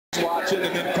Watching,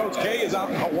 and then Coach Ghee is out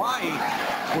in Hawaii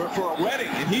for a wedding,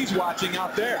 and he's watching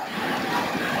out there.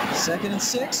 2nd and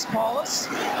 6, Paulus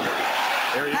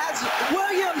has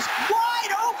Williams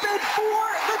wide open for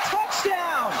the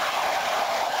touchdown.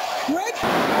 Great.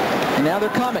 And now they're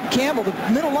coming. Campbell, the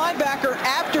middle linebacker,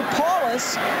 after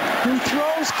Paulus, who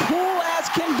throws cool as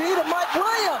can be to Mike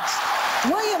Williams.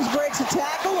 Williams breaks a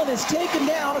tackle and is taken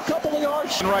down a couple of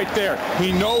yards. Right there.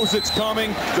 He knows it's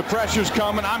coming. The pressure's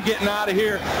coming. I'm getting out of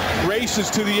here. Races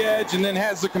to the edge and then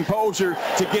has the composure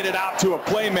to get it out to a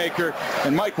playmaker.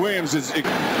 And Mike Williams is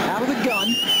out of the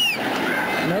gun.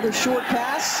 Another short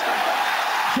pass.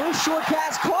 First short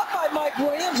pass caught by Mike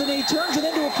Williams, and he turns it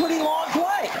into a pretty long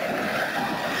play.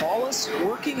 Paulus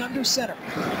working under center.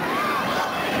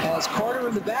 As Carter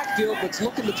in the backfield, but's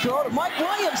looking to throw to Mike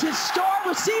Williams. His star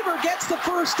receiver gets the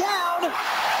first down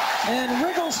and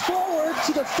wriggles forward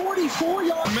to the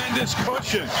 44-yard. Tremendous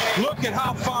cushion. Look at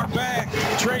how far back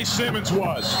Trey Simmons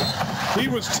was. He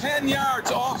was 10 yards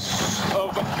off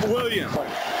of Williams.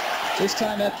 This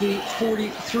time at the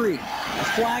 43. The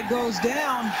flag goes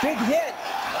down. Big hit.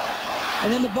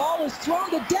 And then the ball is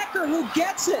thrown to Decker, who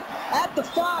gets it at the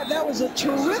 5. That was a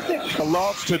terrific.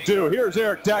 Loves to do. Here's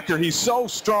Eric Decker. He's so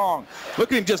strong.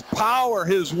 Look at him just power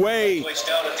his way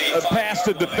past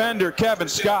the defender, Kevin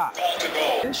Scott.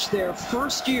 Their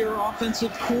first-year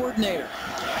offensive coordinator.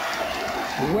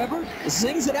 Weber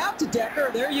zings it out to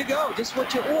Decker. There you go. Just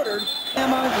what you ordered.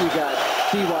 Emma, you got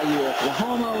BYU,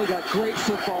 Oklahoma. We got great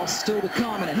football still to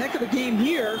come. And a heck of a game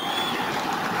here.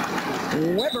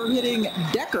 Weber hitting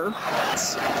Decker.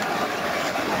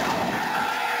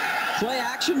 Play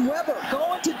action, Weber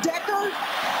going to Decker.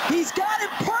 He's got it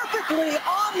perfectly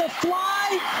on the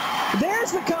fly.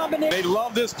 There's the combination. They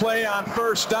love this play on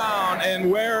first down, and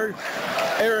where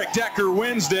Eric Decker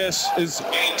wins this is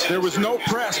there was no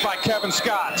press by Kevin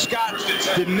Scott. Scott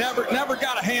never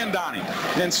got a hand on him,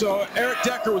 and so Eric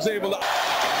Decker was able to.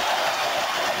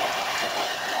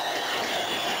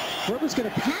 Weber's going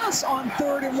to pass on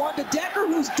 3rd and 1 to Decker,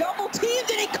 who's double teamed,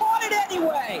 and he caught it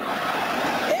anyway.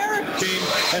 Eric.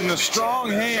 And the strong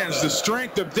hands, the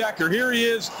strength of Decker. Here he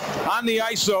is on the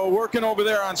ISO, working over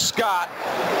there on Scott.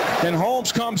 And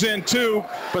Holmes comes in too,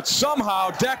 but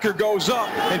somehow Decker goes up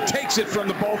and takes it from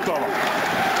the both of them.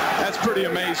 That's pretty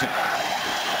amazing.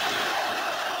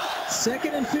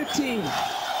 2nd and 15.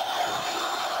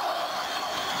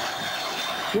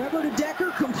 Weber to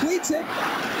Decker, completes it,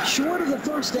 short of the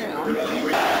first down.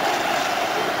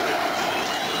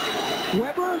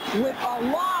 Weber, with a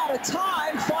lot of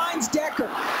time, finds Decker.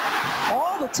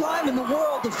 All the time in the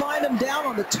world to find him down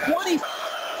on the 20.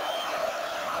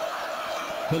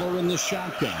 Hiller in the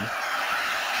shotgun.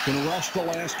 Going to rush the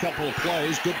last couple of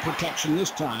plays. Good protection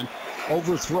this time.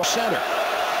 Overthrow center.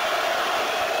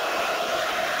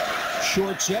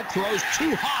 Short set, throws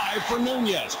too high for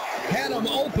Nunez. Had him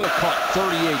open, caught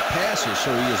 38 passes,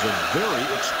 so he is a very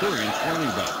experienced running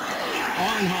back.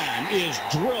 Arnheim is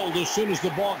drilled as soon as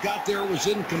the ball got there. It was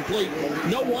incomplete.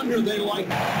 No wonder they like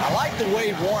it. I like the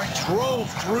way Warren drove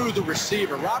through the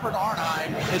receiver. Robert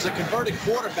Arnheim is a converted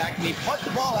quarterback, and he put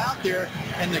the ball out there,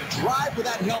 and the drive with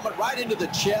that helmet right into the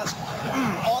chest,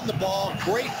 on the ball,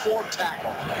 great form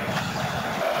tackle.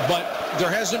 But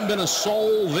there hasn't been a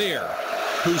soul there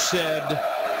who said,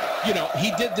 you know,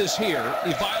 he did this here,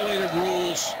 he violated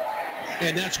rules,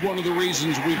 and that's one of the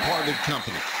reasons we parted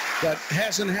company. That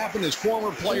hasn't happened as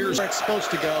former players are supposed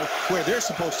to go where they're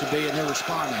supposed to be, and they're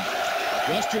responding.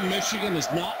 Western Michigan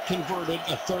has not converted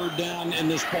a 3rd down in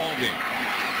this ballgame.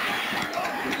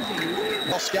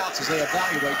 Well, scouts as they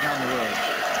evaluate down the road.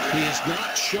 He has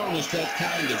not shown us that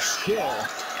kind of skill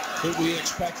that we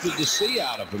expected to see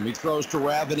out of him. He throws to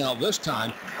Ravenel this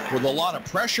time with a lot of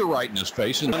pressure right in his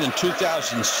face. And in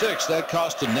 2006, that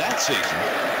cost him that season.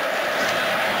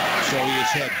 So he has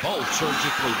had both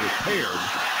surgically repaired.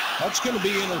 That's going to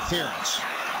be interference.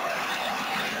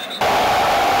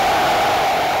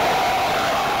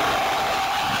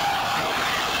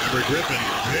 Remember Griffin,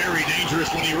 very dangerous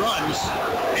when he runs.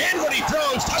 And when he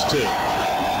throws, touchdown.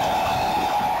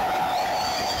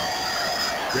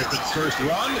 Griffin's first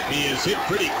run, he is hit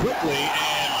pretty quickly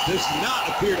and does not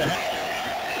appear to have.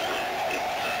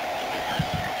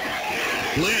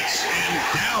 Blitz, and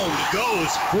down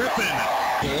goes Griffin.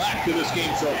 Lack to this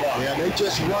game so far. Yeah, they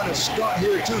just run a stunt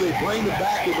here too. They bring the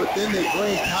backer, but then they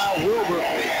bring Kyle Wilbur,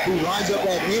 who lines up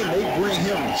at him. They bring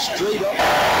him straight up.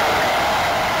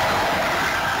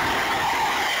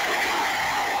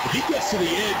 If he gets to the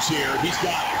edge here, he's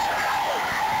got it.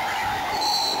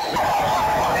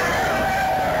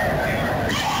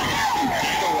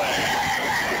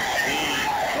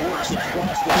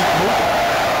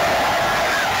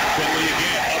 Finley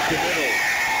again, up the middle.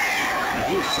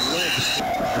 legs.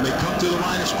 When they come to the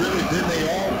line of scrimmage, then they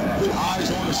all put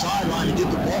eyes on the sideline to get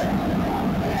the play.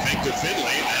 Fake to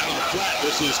Finley, out of the flat.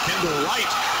 This is Kendall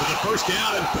Wright for the first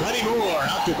down and plenty more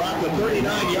out to about the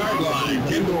 39-yard line.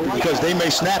 Kendall Wright. Because they may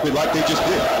snap it like they just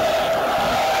did.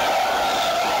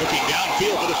 Looking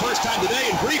downfield for the first time today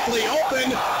and briefly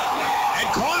open and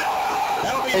caught it.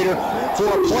 That'll be For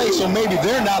a play, so maybe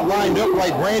they're not lined up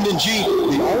right. Brandon Ghee,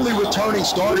 the only returning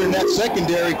starter in that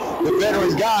secondary, the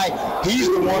veteran guy, he's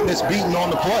the one that's beaten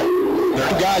on the play.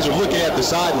 The guys are looking at the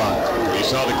sidelines. You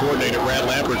saw the coordinator, Brad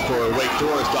Lambert, for Wake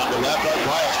Forest on the left.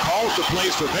 Bryles calls the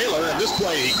plays for Baylor, and this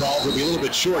play he calls will be a little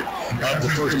bit short of the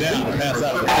first down. Pass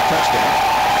out of the touchdown.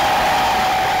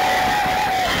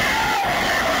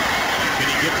 Can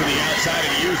he get to the outside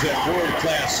and use that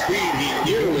world-class speed? He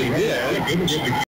nearly did.